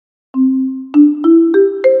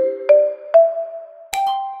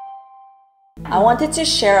I wanted to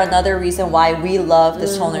share another reason why we love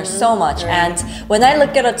this toner so much. And when I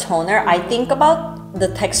look at a toner, I think about the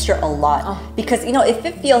texture a lot because you know, if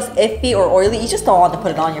it feels iffy or oily, you just don't want to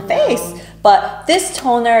put it on your face. But this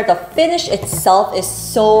toner, the finish itself is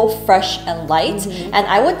so fresh and light, and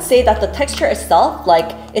I would say that the texture itself,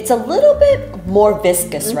 like, it's a little bit more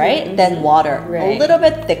viscous, right, than water, a little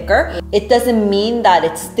bit thicker. It doesn't mean that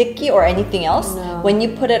it's sticky or anything else. When you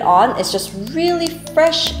put it on, it's just really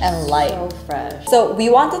fresh and light. So fresh. So we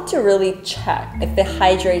wanted to really check if it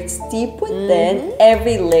hydrates deep within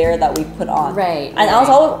every layer that we put on. And I was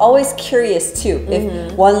always curious too,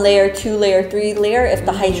 if 1 layer, 2 layer, 3 layer, if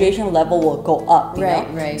the hydration level will go up. You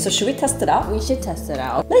know? So should we test it out? We should test it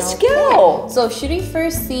out. Let's go! So should we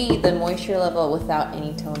first see the moisture level without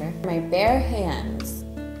any toner? My bare hands.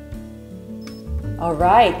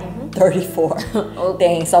 Alright, 34. Oh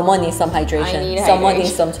dang, someone needs some hydration. Someone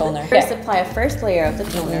needs some toner. First apply a first layer of the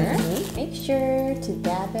toner. Make sure to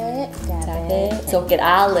dab it. Soak it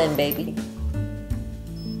all in, baby.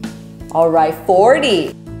 Alright,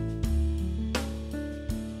 40.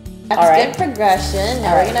 That's good progression.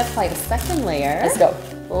 Now we're gonna apply the second layer. Let's go.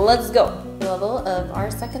 Let's go. Level of our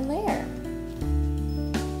second layer.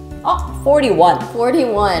 Oh, 41.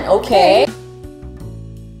 41. Okay.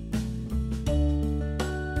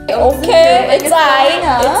 Okay, it's aight.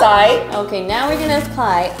 It's aight. Okay, now we're gonna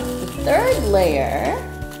apply the third layer.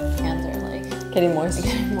 Hands are like getting moist.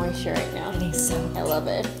 Getting moisture right now. Getting soaked. I love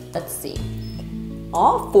it. Let's see.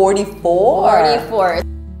 Oh, 44. 44.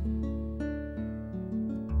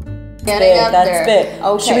 That's big.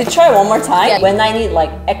 Okay. Should we try one more time? When I need like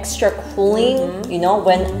extra cooling, you know,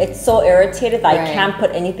 when it's so irritated that I can't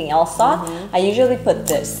put anything else on, I usually put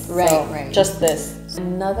this. Just this.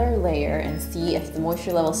 Another layer and see if the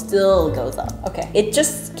moisture level still goes up. Okay. It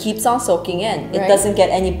just keeps on soaking in. It doesn't get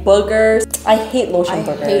any boogers. I hate lotion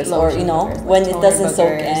boogers, or you know, when it doesn't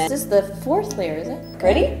soak in. This is the fourth layer, is it?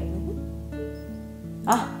 Ready?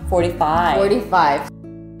 45. 45.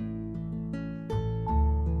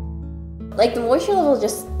 Like the moisture level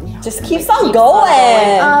just keeps on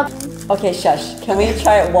going. Okay, shush. Can we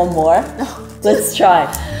try it one more? Let's try.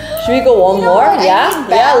 Should we go one more? Yeah?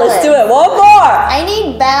 Yeah, let's do it. One more! I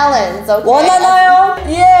need balance,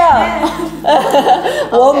 okay? Yeah!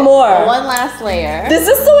 One more. One last layer. This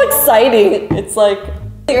is so exciting. It's like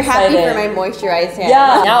you're happy for my moisturized hands.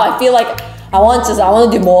 Yeah, now I feel like I want to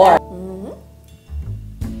do more.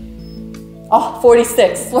 Oh,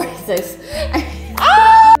 46. 46.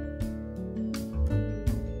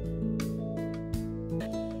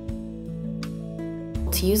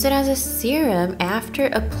 To use it as a serum after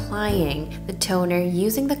applying the toner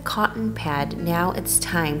using the cotton pad, now it's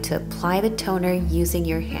time to apply the toner using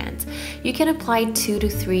your hands. You can apply 2 to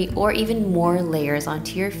 3 or even more layers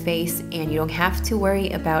onto your face, and you don't have to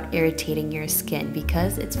worry about irritating your skin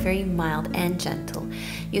because it's very mild and gentle.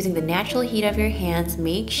 Using the natural heat of your hands,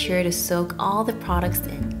 make sure to soak all the products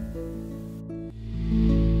in.